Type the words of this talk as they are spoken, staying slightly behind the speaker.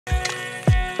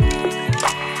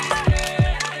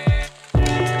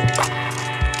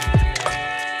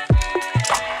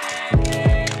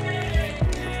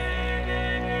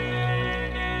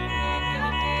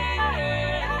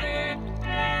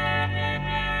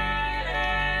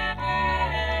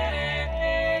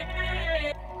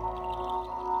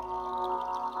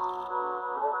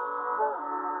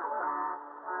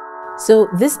So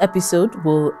this episode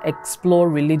will explore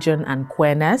religion and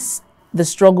queerness, the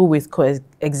struggle with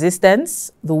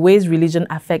coexistence, the ways religion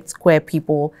affects queer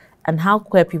people, and how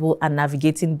queer people are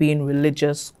navigating being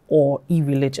religious or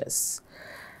irreligious.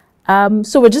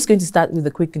 So we're just going to start with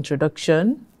a quick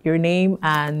introduction, your name,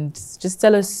 and just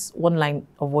tell us one line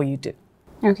of what you do.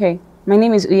 Okay, my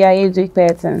name is Uyaiedu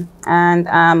Ikpe-Etim, and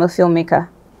I'm a filmmaker.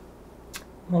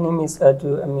 My name is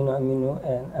Aminu,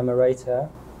 and I'm a writer.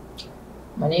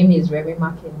 My name is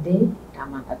Makinde.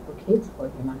 I'm an advocate for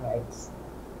human rights.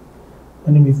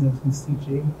 My name is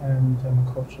CJ, and I'm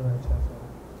a culture writer as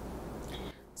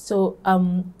well. So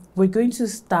we're going to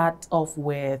start off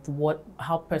with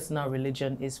how personal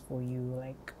religion is for you.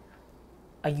 Like,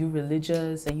 are you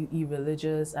religious? Are you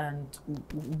irreligious? And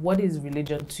what is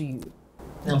religion to you?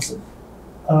 Nelson?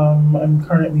 I'm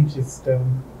currently just,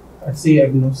 I'd say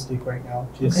agnostic right now,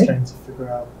 just trying to figure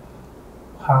out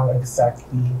how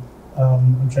exactly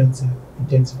I'm trying to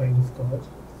identify with God.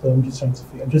 So I'm just trying to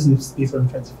I'm just in a space where I'm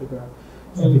trying to figure out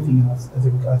everything else as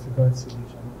regards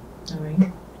religion. All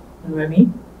right. And Remy?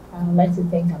 I like to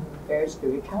think I'm very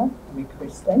spiritual. I'm a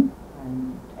Christian,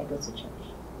 and I go to church.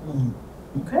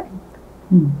 Okay.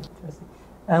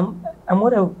 I'm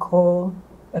what I would call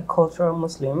a cultural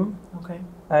Muslim. Okay.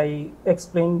 I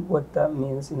explained what that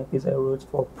means in a piece I wrote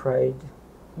for Pride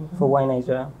for Why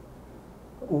Nigeria,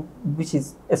 which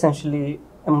is essentially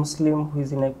a Muslim who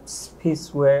is in a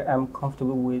space where I'm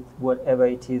comfortable with whatever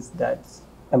it is that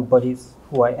embodies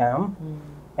who I am,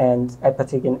 and I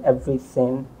partake in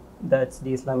everything that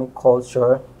the Islamic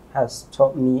culture has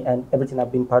taught me and everything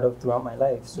I've been part of throughout my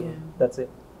life. So that's it.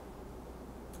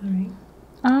 All right.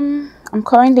 I'm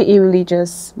currently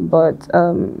irreligious, but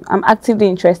I'm actively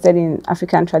interested in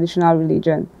African traditional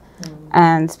religion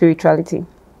and spirituality.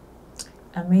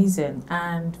 Amazing.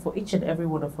 And for each and every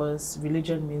one of us,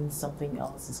 religion means something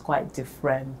else. It's quite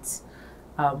different.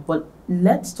 But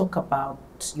let's talk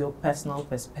about your personal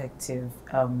perspective,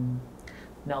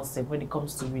 Nelson, when it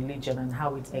comes to religion and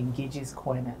how it engages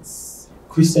queerness.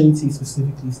 Christianity,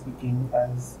 specifically speaking,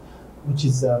 which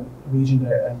is a religion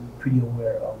that I'm pretty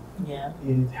aware of. Yeah.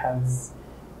 It has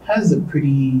a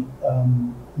pretty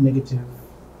negative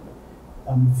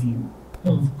view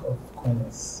of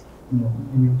queerness, in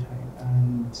real time.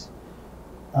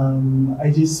 And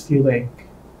I just feel like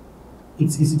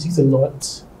it takes a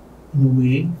lot, in a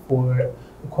way, for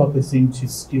a queer person to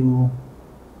still,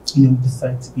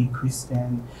 decide to be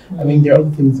Christian. I mean, there are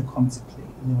other things that come to play,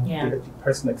 the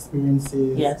personal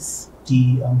experiences,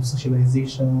 the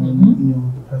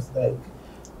socialization, the person,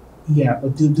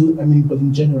 but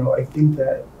in general, I think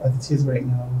that as it is right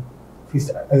now,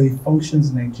 as it functions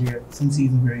in Nigeria, Christianity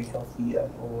isn't very healthy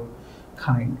or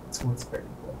kind towards queer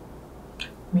people.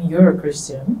 I mean, you're a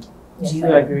Christian. Yes, do you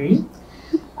agree?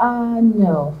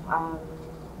 No,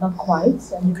 not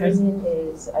quite. And the reason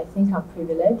is I think I'm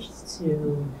privileged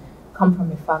to come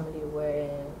from a family where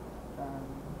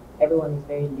everyone is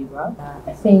very liberal.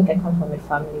 I think I come from a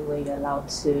family where you're allowed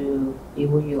to be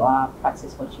who you are,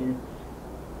 practice what you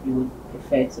would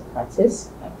prefer to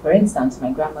practice. For instance,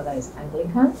 my grandmother is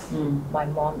Anglican. My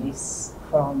mom is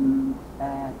from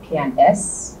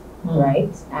P&S,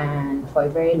 right? And for a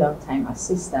very long time, her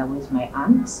sister, who is my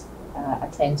aunt,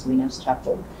 attends Winners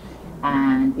Chapel.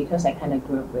 And because I kind of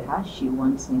grew up with her, she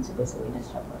wants me to go to Winners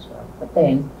Chapel as well. But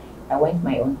then I went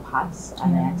my own path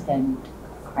and I attend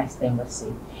Christ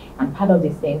Embassy. And part of the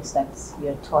things that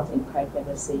you're taught in Christ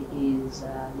Embassy is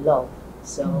love.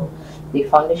 So the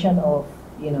foundation of,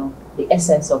 the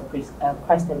essence of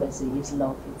Christ Embassy is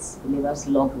love. It's believers'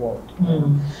 love word.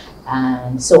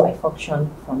 And so I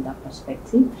function from that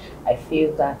perspective. I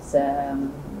feel that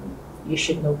you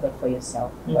should know God for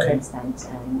yourself, for instance,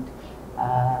 and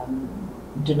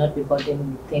do not be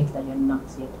burdened with things that you're not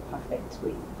yet perfect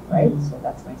with, right? So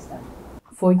that's my stand.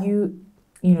 For you,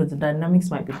 the dynamics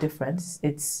might be different.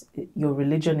 Your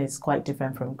religion is quite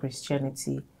different from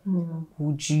Christianity.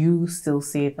 Would you still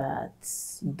say that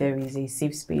there is a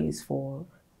safe space for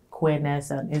queerness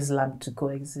and Islam to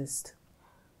coexist?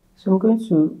 So I'm going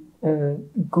to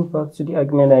go back to the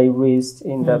argument I raised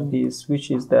in that piece,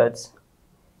 which is that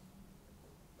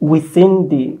within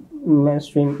the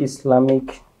mainstream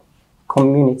Islamic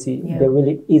community, there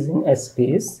really isn't a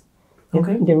space.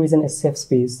 There isn't a safe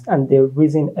space, and there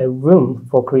isn't a room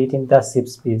for creating that safe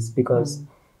space, because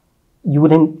you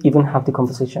wouldn't even have the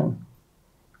conversation,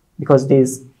 because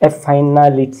there's a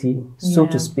finality, so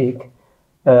to speak,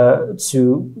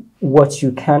 to what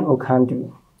you can or can't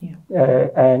do.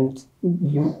 And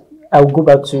I'll go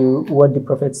back to what the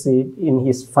Prophet said in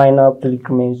his final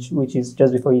pilgrimage, which is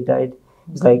just before he died.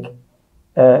 It's like,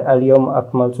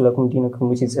 Al-Yawm Akmaltu Lakum Dinakum,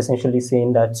 which is essentially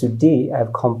saying that today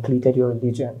I've completed your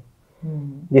religion.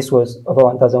 This was over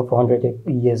 1,400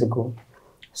 years ago.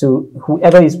 So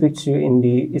whoever you speak to in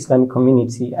the Islamic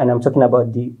community, and I'm talking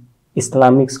about the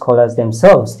Islamic scholars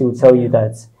themselves, they will tell you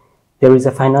that there is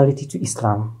a finality to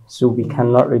Islam. So we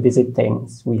cannot revisit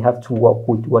things. We have to work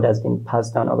with what has been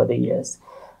passed down over the years.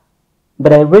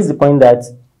 But I raise the point that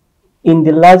in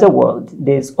the larger world,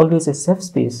 there's always a safe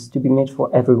space to be made for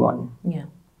everyone. Yeah.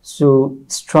 So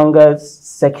stronger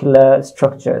secular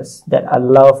structures that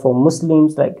allow for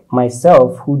Muslims like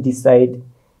myself who decide,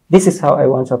 this is how I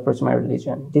want to approach my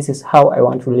religion. This is how I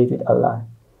want to live with Allah.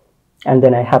 And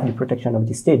then I have the protection of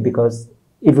the state, because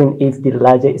even if the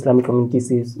larger Islamic community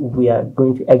says, we are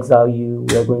going to exile you,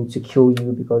 we are going to kill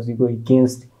you because you go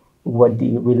against what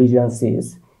the religion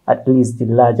says, at least the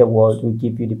larger world will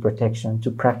give you the protection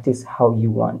to practice how you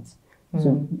want.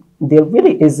 So there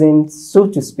really isn't, so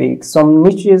to speak, some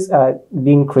niches are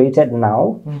being created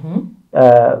now.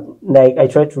 Like I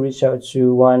tried to reach out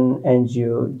to one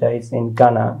NGO that is in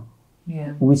Ghana,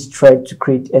 which tried to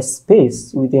create a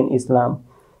space within Islam.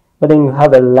 But then you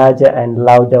have a larger and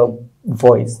louder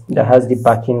voice that has the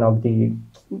backing of the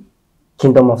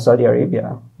Kingdom of Saudi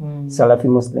Arabia, Salafi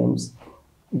Muslims,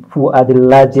 who are the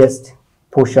largest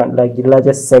portion, like the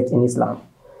largest sect in Islam.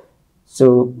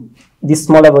 So these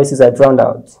smaller voices are drowned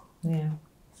out.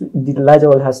 So the larger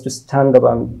one has to stand up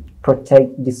and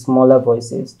protect the smaller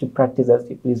voices to practice as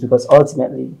they please, because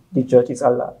ultimately the judge is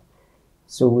Allah.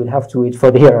 So we'll have to wait for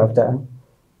the hereafter.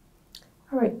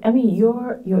 All right. I mean,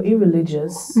 you're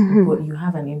irreligious, but you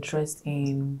have an interest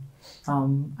in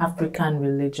African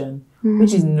religion,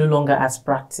 which is no longer as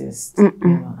practiced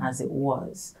as it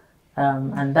was.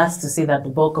 And that's to say that the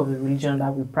bulk of the religion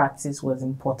that we practice was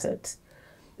imported.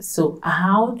 So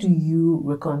how do you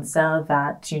reconcile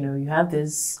that? You know, you have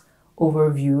this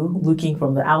overview looking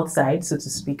from the outside, so to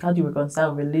speak. How do you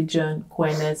reconcile religion,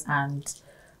 queerness, and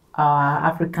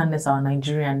our Africanness, our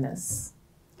Nigerianness?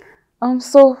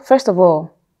 So first of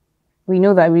all, we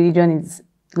know that religion is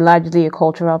largely a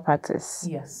cultural practice.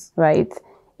 Yes. Right?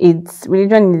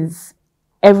 Religion is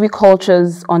every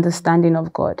culture's understanding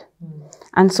of God.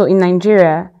 And so in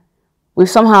Nigeria, we've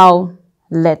somehow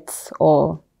let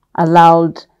or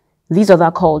allowed these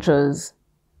other cultures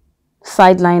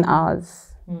sideline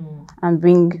ours and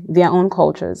bring their own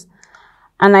cultures.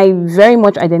 And I very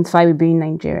much identify with being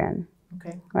Nigerian.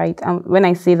 Okay. Right? And when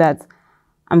I say that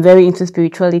I'm very into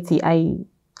spirituality,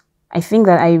 I think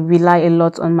that I rely a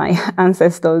lot on my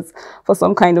ancestors for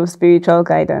some kind of spiritual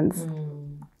guidance.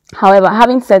 However,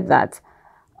 having said that,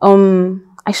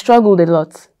 I struggled a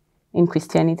lot in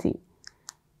Christianity.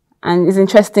 And it's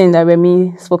interesting that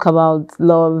Remy spoke about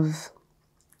love,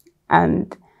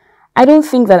 and I don't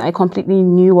think that I completely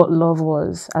knew what love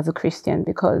was as a Christian,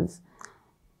 because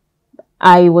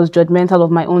I was judgmental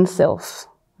of my own self.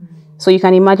 So you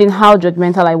can imagine how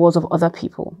judgmental I was of other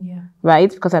people,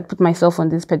 right? Because I put myself on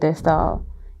this pedestal,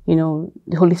 you know,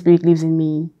 the Holy Spirit lives in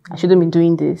me. I shouldn't be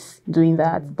doing this, doing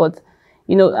that. But,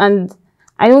 you know, and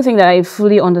I don't think that I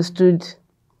fully understood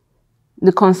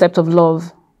the concept of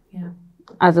love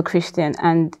as a Christian.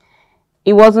 And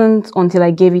it wasn't until I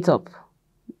gave it up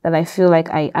that I feel like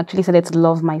I actually started to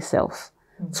love myself,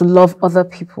 to love other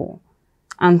people,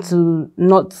 and to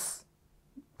not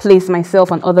place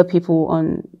myself and other people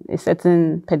on a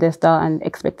certain pedestal and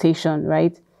expectation,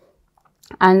 right?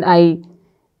 And I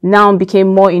now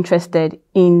became more interested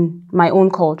in my own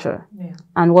culture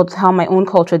and how my own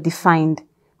culture defined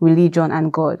religion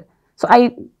and God. So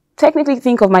I technically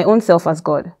think of my own self as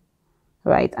God,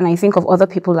 right? And I think of other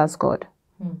people as God,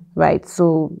 right?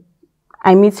 So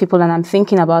I meet people and I'm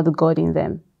thinking about the God in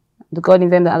them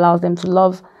that allows them to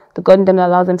love, the God in them that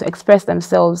allows them to express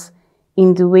themselves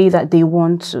in the way that they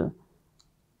want to,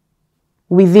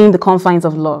 within the confines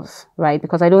of love, right?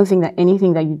 Because I don't think that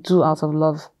anything that you do out of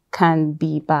love can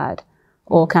be bad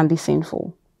or can be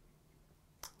sinful.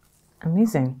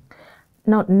 Amazing.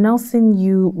 Now, Nelson,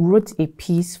 you wrote a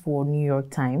piece for New York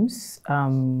Times,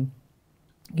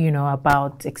 you know,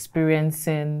 about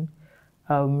experiencing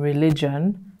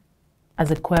religion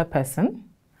as a queer person.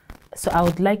 So I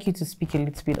would like you to speak a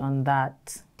little bit on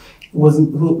that. It was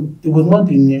not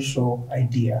the initial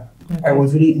idea. Okay. I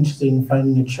was really interested in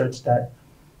finding a church that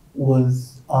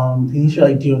was, the initial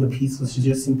idea of the piece was to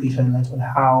just simply shine light on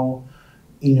how,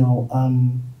 you know,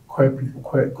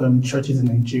 queer churches in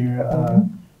Nigeria are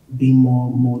being more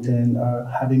modern, are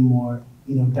having more,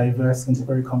 you know, diverse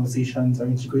contemporary conversations, are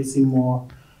integrating more,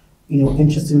 you know,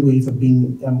 interesting ways of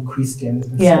being Christians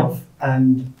and stuff.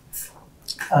 And,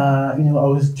 you know, I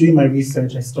was doing my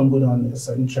research, I stumbled on a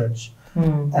certain church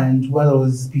And while I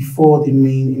was before the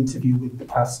main interview with the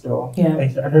pastor, Yeah. I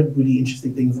heard really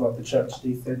interesting things about the church.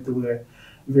 They said they were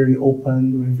very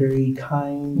open, they were very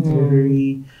kind, they were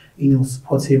very,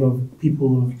 supportive of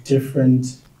people of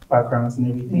different backgrounds and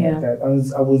everything like that.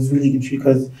 I was really intrigued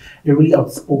because they're really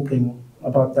outspoken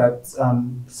about that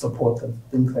support and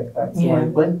things like that. So I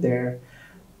went there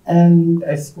and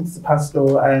I spoke to the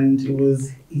pastor, and it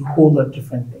was a whole lot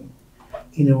different thing,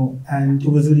 and it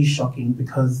was really shocking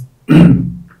because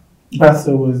the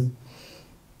pastor was,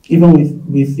 even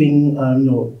within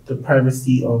the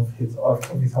privacy of his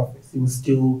office, he was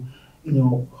still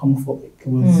homophobic. It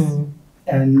was,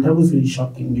 and that was really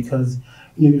shocking because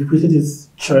we've created this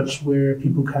church where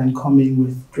people can come in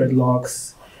with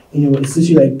dreadlocks. It's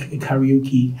literally like a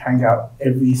karaoke hangout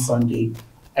every Sunday.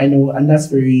 I know, and that's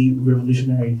very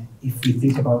revolutionary if you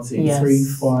think about it. Yes. It's very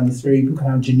fun. People can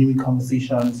have genuine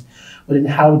conversations. But then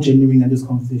how genuine are those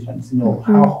conversations?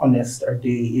 How honest are they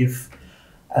if,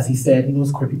 as he said, he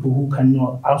knows queer people who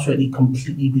cannot outrightly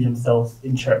completely be themselves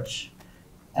in church.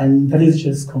 And that is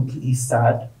just completely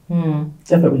sad.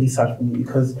 Definitely sad for me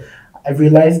because I've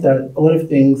realized that a lot of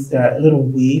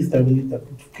ways that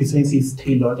Christianity is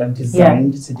tailored and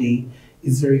designed today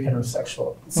is very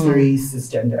heterosexual. It's very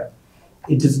cisgender.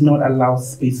 It does not allow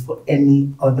space for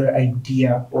any other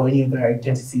idea or any other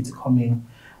identity to come in.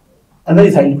 And that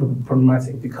is highly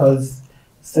problematic because,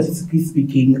 statistically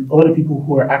speaking, a lot of people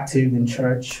who are active in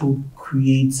church, who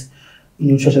create,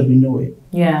 church as we know it,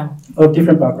 of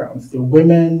different backgrounds. They're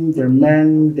women, they're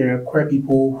men, they're queer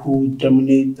people who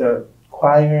dominate the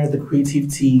choir, the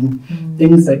creative team,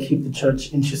 things that keep the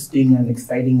church interesting and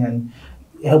exciting and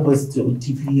help us to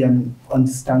deeply and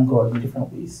understand God in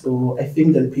different ways. So I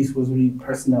think that the piece was really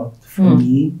personal for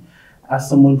me as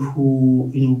someone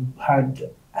who,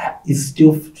 is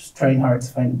still trying hard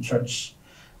to find a church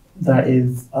that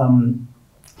is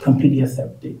completely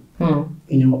accepting. I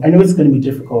know it's going to be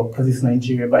difficult because it's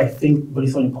Nigeria, but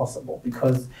it's not impossible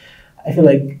because I feel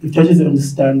like if churches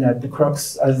understand that the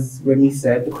crux, as Remy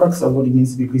said, the crux of what it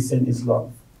means to be Christian is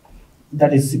love.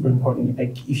 That is super important.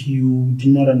 Like if you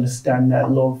do not understand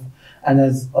that love, and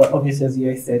as obviously as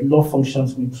I said, love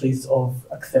functions from a place of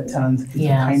acceptance, place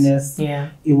of kindness.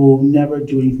 It will never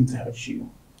do anything to hurt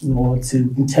you,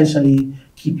 to intentionally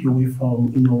keep you away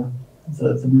from,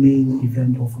 the main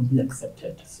event or from being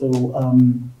accepted. So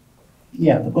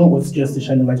the point was just to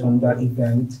shine a light on that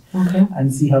event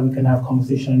and see how we can have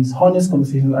conversations, honest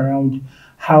conversations around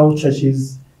how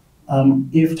churches,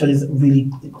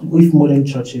 if modern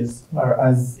churches are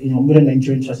as, modern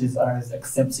Nigerian churches are as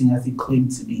accepting as they claim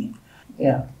to be.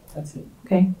 Yeah, that's it.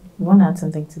 Okay, you want to add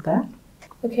something to that?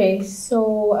 Okay,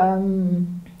 so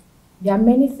there are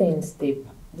many things the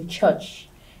church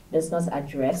does not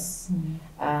address,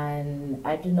 and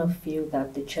I do not feel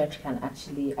that the church can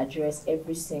actually address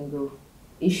every single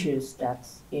issues that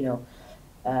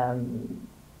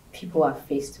people are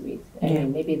faced with.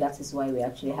 And maybe that is why we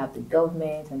actually have the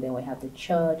government, and then we have the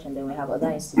church, and then we have other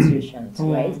institutions,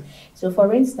 right? So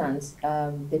for instance,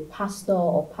 the pastor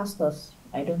or pastors,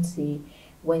 I don't see,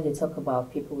 when they talk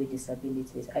about people with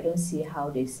disabilities, I don't see how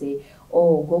they say,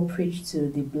 oh, go preach to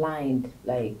the blind.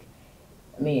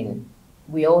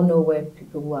 We all know where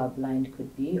people who are blind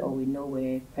could be, or we know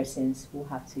where persons who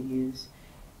have to use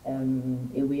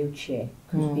a wheelchair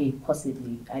could be,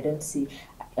 possibly. I don't see.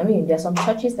 There are some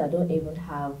churches that don't even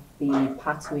have the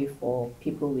pathway for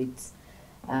people with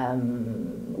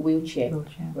wheelchair,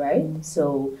 right?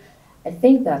 So I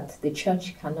think that the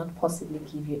church cannot possibly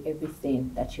give you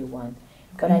everything that you want.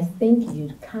 But I think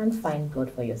you can find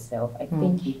God for yourself. I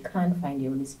think you can find the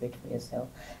Holy Spirit for yourself.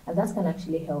 And that can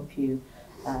actually help you,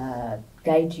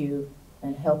 guide you,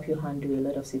 and help you handle a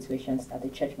lot of situations that the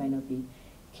church might not be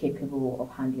capable of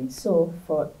handling. So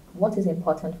for what is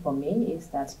important for me is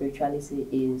that spirituality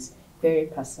is very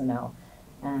personal.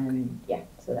 And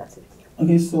so that's it.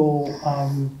 Okay, so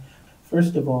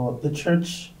first of all, the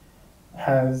church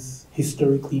has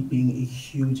historically been a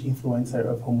huge influencer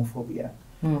of homophobia.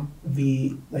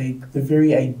 The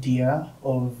very idea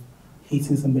of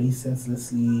hating somebody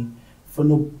senselessly for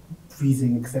no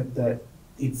reason except that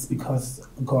it's because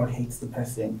God hates the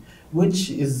person, which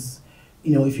is,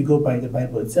 if you go by the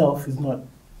Bible itself, is not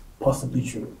possibly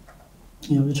true.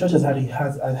 The church has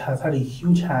had a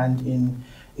huge hand in,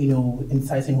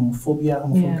 inciting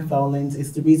homophobic violence.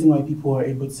 It's the reason why people are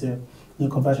able to,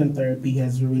 conversion therapy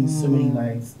has ruined so many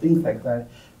lives, things like that.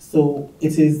 So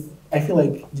I feel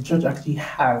like the church actually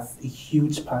has a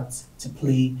huge part to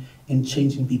play in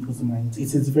changing people's minds.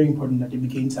 It is very important that they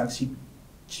begin to actually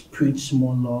preach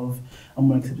more love and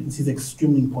more acceptance. It is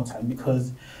extremely important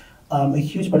because a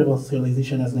huge part of our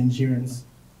civilization as Nigerians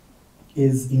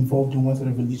is involved in one sort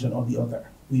of religion or the other.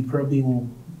 We probably will,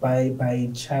 by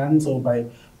chance or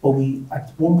but we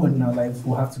at one point in our lives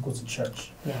will have to go to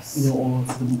church, Yes. or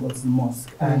to the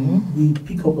mosque, and we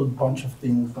pick up a bunch of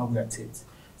things while we're at it.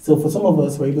 So for some of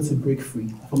us, we're able to break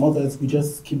free. For others, we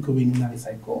just keep going in that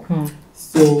cycle.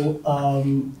 So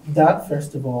that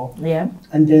first of all,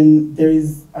 and then there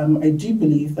is, I do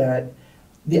believe that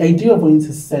the idea of wanting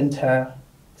to center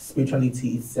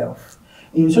spirituality itself.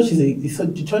 The church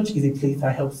is a place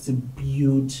that helps to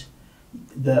build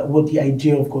the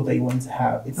idea of God that you want to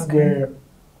have. It's where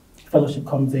fellowship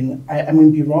comes in. I may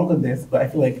be wrong on this, but I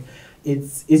feel like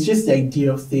it's just the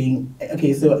idea of saying,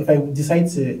 okay, so if I decide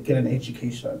to get an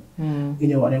education,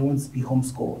 and I want to be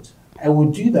homeschooled, I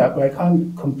would do that, but I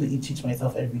can't completely teach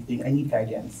myself everything. I need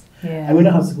guidance. I may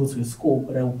not have to go to a school,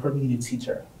 but I will probably need a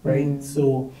teacher, right?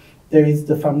 So there is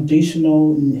the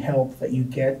foundational help that you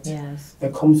get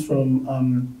that comes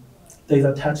from that is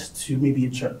attached to maybe a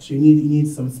church. You need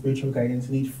some spiritual guidance.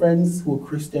 You need friends who are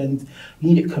Christians.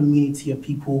 You need a community of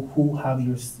people who have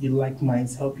your like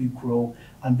minds, help you grow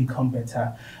and become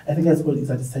better. I think that's what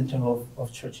is at the center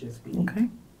of churches. Really. Okay.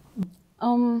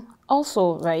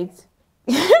 Also, right,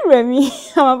 Remy,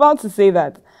 I'm about to say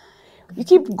that you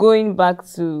keep going back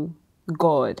to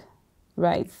God,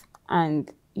 right,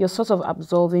 and you're sort of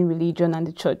absolving religion and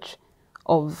the church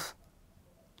of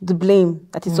the blame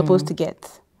that it's supposed to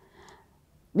get.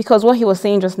 Because what he was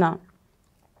saying just now,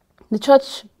 the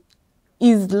church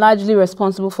is largely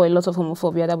responsible for a lot of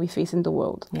homophobia that we face in the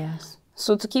world. Yes.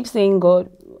 So to keep saying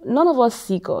God, none of us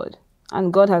see God.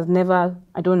 And God has never,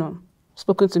 I don't know,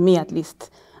 spoken to me at least,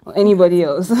 or anybody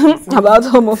else, about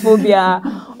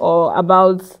homophobia or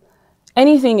about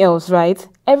anything else, right?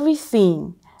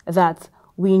 Everything that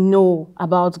we know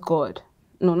about God,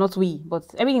 no, not we,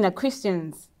 but everything that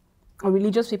Christians or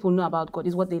religious people know about God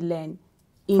is what they learn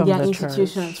in from their the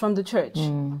institutions, church. from the church,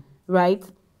 right?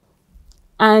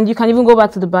 And you can even go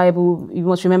back to the Bible. You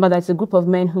must remember that it's a group of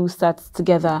men who sat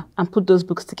together and put those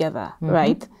books together,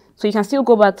 right? So you can still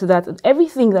go back to that.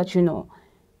 Everything that you know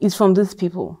is from these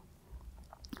people.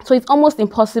 So it's almost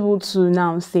impossible to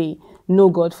now say, know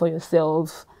God for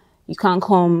yourself. You can't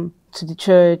come to the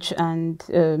church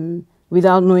and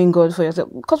without knowing God for yourself,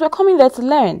 because we're coming there to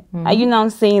learn. Are you now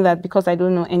saying that because I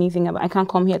don't know anything about, I can't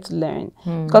come here to learn?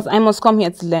 Because I must come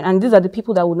here to learn. And these are the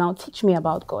people that will now teach me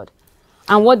about God.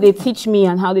 And what they teach me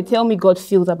and how they tell me God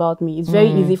feels about me, it's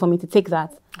very easy for me to take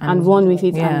that and run with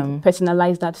it and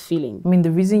personalize that feeling. I mean,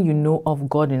 the reason you know of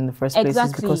God in the first place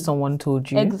is because someone told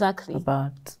you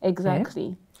about.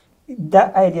 Exactly.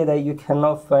 That idea that you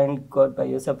cannot find God by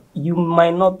yourself, you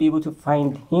might not be able to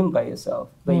find Him by yourself,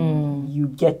 but you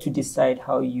get to decide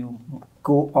how you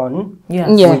go on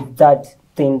with that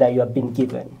thing that you have been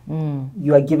given.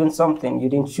 You are given something, you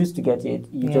didn't choose to get it,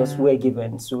 you just were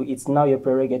given. So it's now your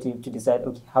prerogative to decide,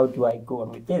 okay, how do I go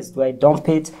on with this? Do I dump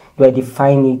it? Do I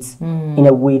define it in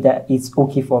a way that it's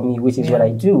okay for me, which is what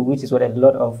I do, which is what a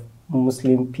lot of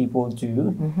Muslim people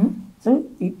do. So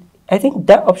I think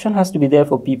that option has to be there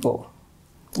for people.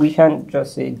 We can't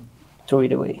just say, throw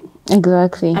it away.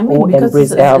 Exactly. I mean, or because embrace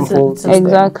the harmful system.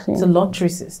 Exactly. It's a lottery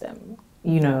system.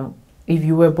 You know, if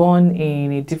you were born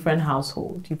in a different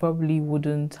household, you probably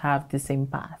wouldn't have the same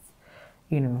path,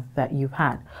 you know, that you've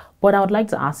had. But I would like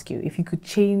to ask you, if you could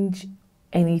change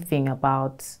anything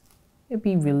about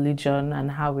maybe religion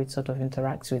and how it sort of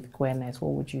interacts with queerness,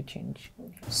 what would you change?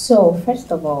 So,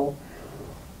 first of all,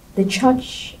 the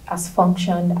church has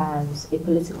functioned as a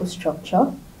political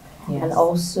structure, and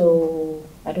also,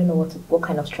 I don't know what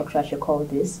kind of structure I should call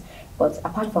this, but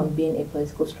apart from being a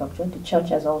political structure, the church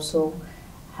has also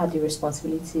had the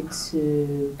responsibility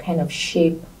to kind of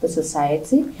shape the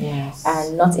society,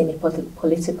 and not in a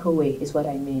political way is what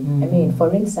I mean. I mean,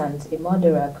 for instance, a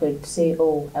murderer could say,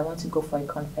 oh, I want to go for a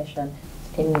confession,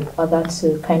 in order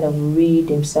to kind of rid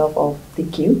himself of the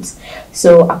guilt.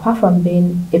 So apart from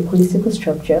being a political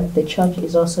structure, the church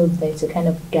is also there to kind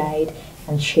of guide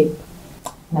and shape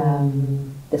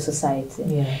the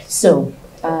society. So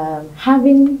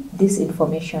having this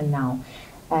information now,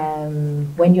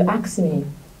 when you ask me,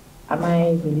 am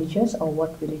I religious or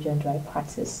what religion do I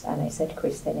practice? And I said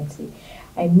Christianity.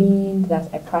 I mean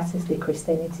that I practice the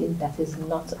Christianity that is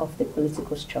not of the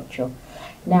political structure.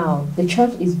 Now, the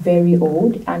church is very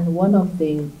old, and one of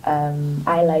the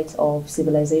highlights of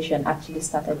civilization actually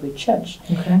started with church,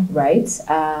 right?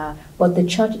 But the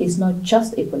church is not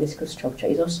just a political structure.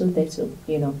 It's also there to,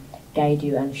 you know, guide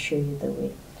you and show you the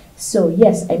way. So,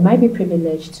 yes, I might be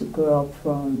privileged to grow up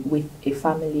with a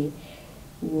family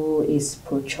who is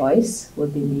pro-choice, who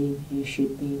believe you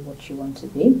should be what you want to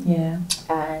be.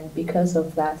 And because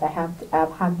of that,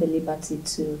 I've had the liberty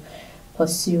to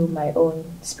pursue my own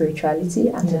spirituality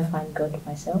and to find God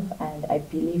myself. And I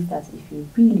believe that if you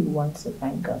really want to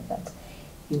find God, that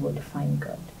you would find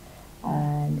God.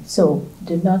 And so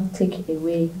do not take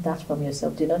away that from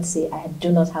yourself. Do not say, I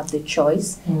do not have the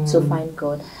choice to find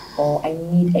God, or I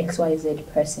need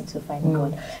XYZ person to find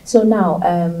God. So now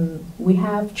we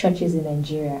have churches in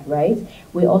Nigeria, right?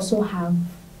 We also have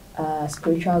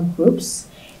spiritual groups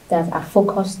that are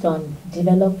focused on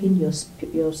developing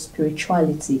your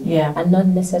spirituality, and not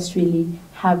necessarily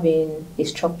having a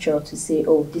structure to say,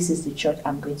 oh, this is the church,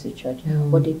 I'm going to church.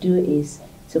 What they do is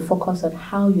to focus on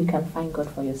how you can find God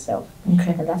for yourself.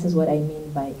 And that is what I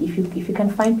mean by, if you can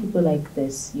find people like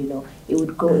this, you know, it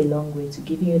would go a long way to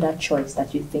giving you that choice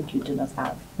that you think you do not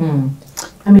have.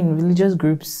 I mean, religious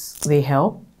groups, they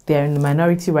help. They're in the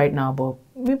minority right now, but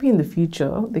maybe in the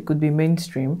future they could be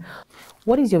mainstream.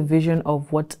 What is your vision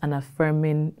of what an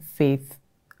affirming faith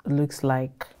looks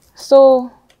like?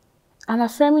 So, an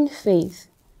affirming faith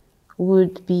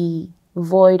would be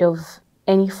void of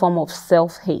any form of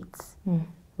self-hate,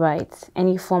 right?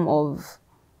 Any form of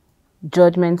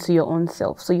judgment to your own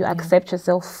self. So you accept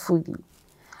yourself fully.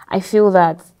 I feel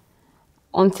that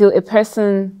until a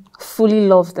person fully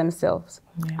loves themselves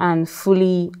and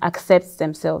fully accepts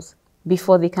themselves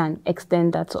before they can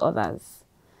extend that to others,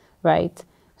 right?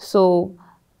 So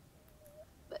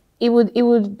it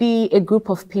would be a group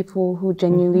of people who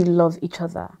genuinely love each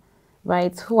other,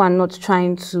 right? Who are not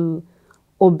trying to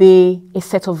obey a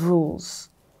set of rules,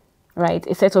 right?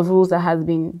 A set of rules that has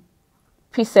been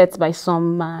preset by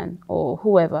some man or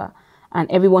whoever, and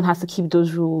everyone has to keep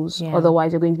those rules.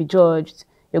 Otherwise, you're going to be judged.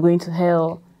 You're going to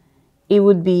hell. It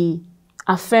would be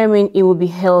affirming. It would be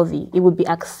healthy. It would be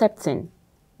accepting,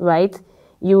 right?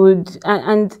 You would,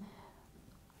 and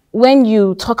when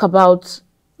you talk about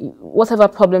whatever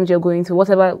problems you're going through,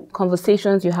 whatever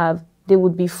conversations you have, they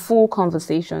would be full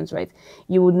conversations, right?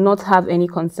 You would not have any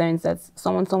concerns that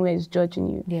someone somewhere is judging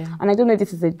you. And I don't know if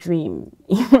this is a dream,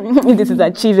 if this is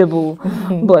achievable,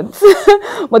 but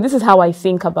this is how I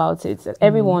think about it. That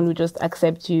everyone will just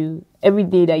accept you every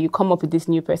day that you come up with this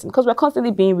new person, because we're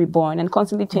constantly being reborn and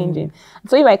constantly changing.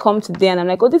 So if I come today and I'm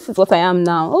like, oh, this is what I am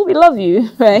now, oh, we love you,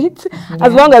 right?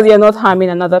 As long as you're not harming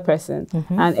another person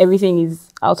and everything is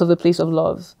out of the place of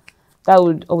love, that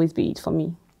would always be it for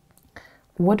me.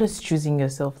 What does choosing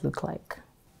yourself look like?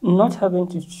 Not having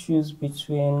to choose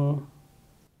between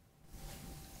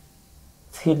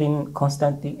feeling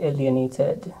constantly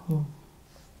alienated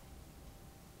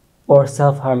or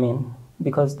self-harming,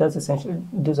 because that's essentially,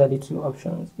 those are the two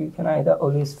options. You can either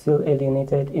always feel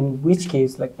alienated, in which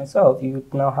case, like myself, you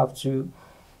now have to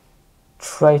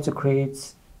try to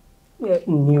create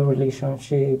new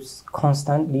relationships,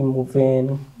 constantly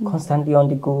moving, constantly on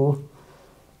the go.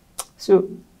 So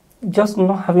just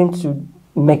not having to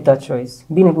make that choice,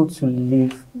 being able to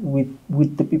live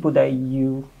with the people that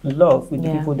you love, with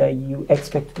the people that you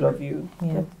expect to love you.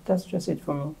 That's just it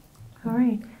for me. All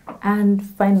right. And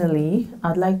finally,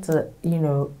 I'd like to,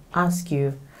 ask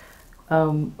you,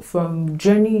 from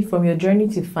your journey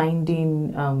to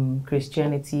finding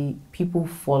Christianity, people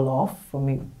fall off.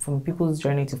 From people's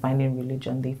journey to finding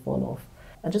religion, they fall off.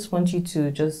 I just want you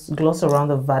to just gloss around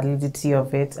the validity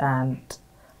of it and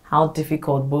how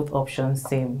difficult both options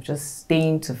seem, just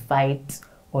staying to fight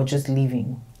or just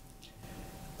leaving.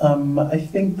 I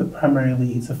think that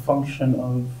primarily it's a function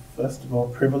of, first of all,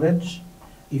 privilege.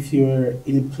 If you're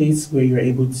in a place where you're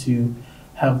able to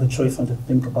have the choice not to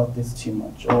think about this too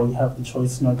much, or you have the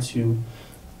choice not to,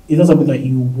 it's not something that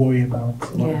you worry about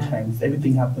a lot of times.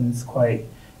 Everything happens quite,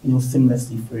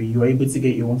 seamlessly for you. You're able to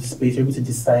get your own space. You're able to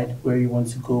decide where you want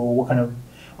to go, what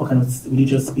kind of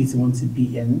religious space you want to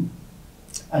be in.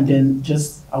 And then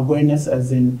just awareness,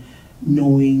 as in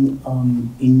knowing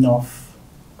enough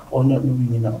or not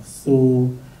knowing enough.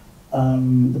 So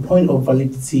the point of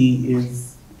validity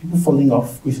is people falling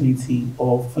off Christianity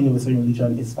or falling off a certain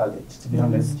religion is valid, to be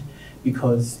honest.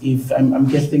 Because if I'm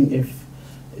guessing if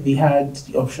they had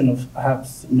the option of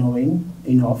perhaps knowing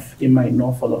enough, they might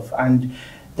not fall off. And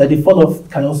that they fall off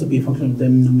can also be a function of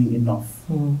them knowing enough.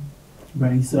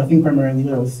 Right, so I think primarily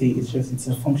what I would say is it's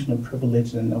a function of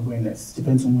privilege and awareness.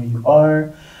 Depends on where you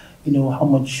are, how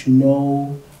much you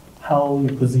know, how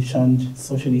you're positioned,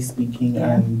 socially speaking,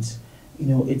 and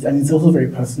it's also very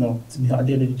personal. To me, at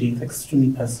the end of the day, it's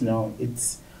extremely personal.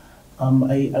 It's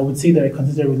I would say that I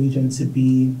consider religion to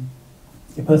be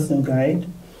a personal guide.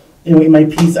 In my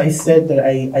piece, I said that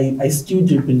I still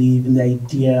do believe in the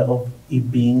idea of a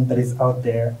being that is out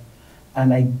there,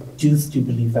 and I do still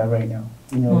believe that right now.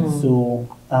 So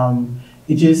I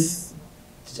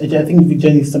think the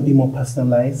journey is something more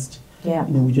personalized. Yeah.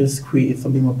 You know, we just create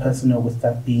something more personal with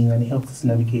that being, and it helps us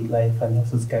navigate life and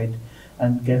helps us guide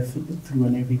and get through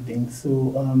and everything.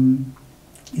 So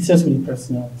it's just really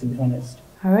personal, to be honest.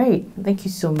 All right, thank you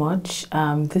so much.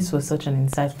 This was such an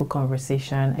insightful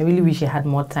conversation. I really wish I had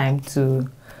more time to,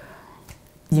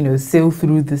 you know, sail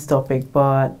through this topic,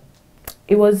 but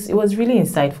it was really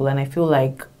insightful, and I feel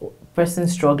like a person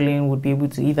struggling would be able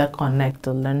to either connect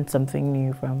or learn something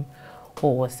new from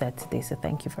what was said today. So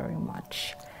thank you very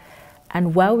much.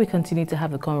 And while we continue to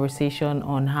have a conversation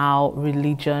on how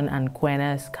religion and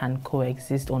queerness can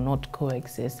coexist or not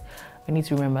coexist, we need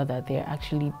to remember that there are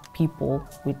actually people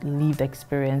with lived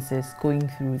experiences going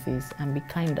through this, and be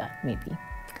kinder, maybe.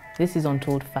 This is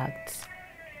Untold Facts.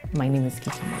 My name is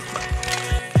Kiki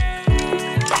Mordi.